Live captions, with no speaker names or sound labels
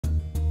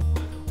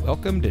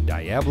Welcome to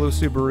Diablo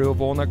Subaru of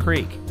Walnut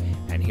Creek,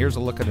 and here's a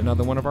look at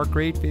another one of our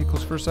great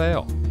vehicles for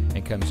sale,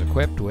 and comes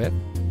equipped with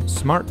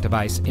smart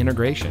device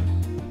integration,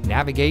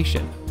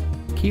 navigation,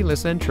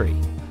 keyless entry,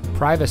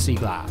 privacy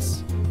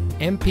glass,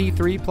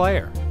 MP3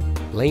 player,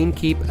 lane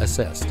keep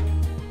assist,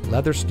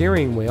 leather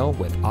steering wheel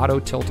with auto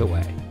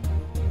tilt-away,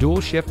 dual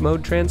shift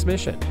mode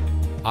transmission,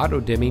 auto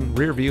dimming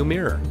rear view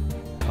mirror,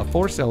 a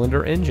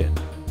 4-cylinder engine.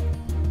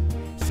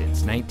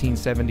 Since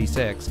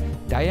 1976,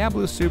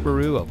 Diablo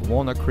Subaru of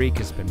Walnut Creek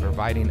has been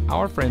providing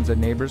our friends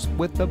and neighbors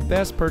with the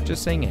best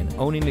purchasing and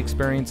owning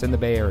experience in the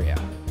Bay Area.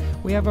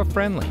 We have a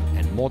friendly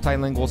and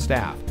multilingual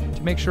staff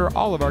to make sure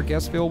all of our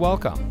guests feel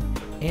welcome.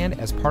 And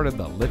as part of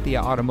the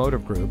Lithia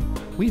Automotive Group,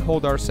 we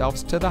hold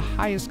ourselves to the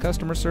highest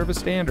customer service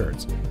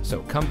standards.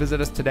 So come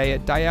visit us today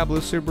at Diablo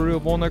Subaru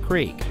of Walnut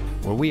Creek,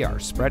 where we are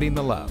spreading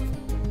the love.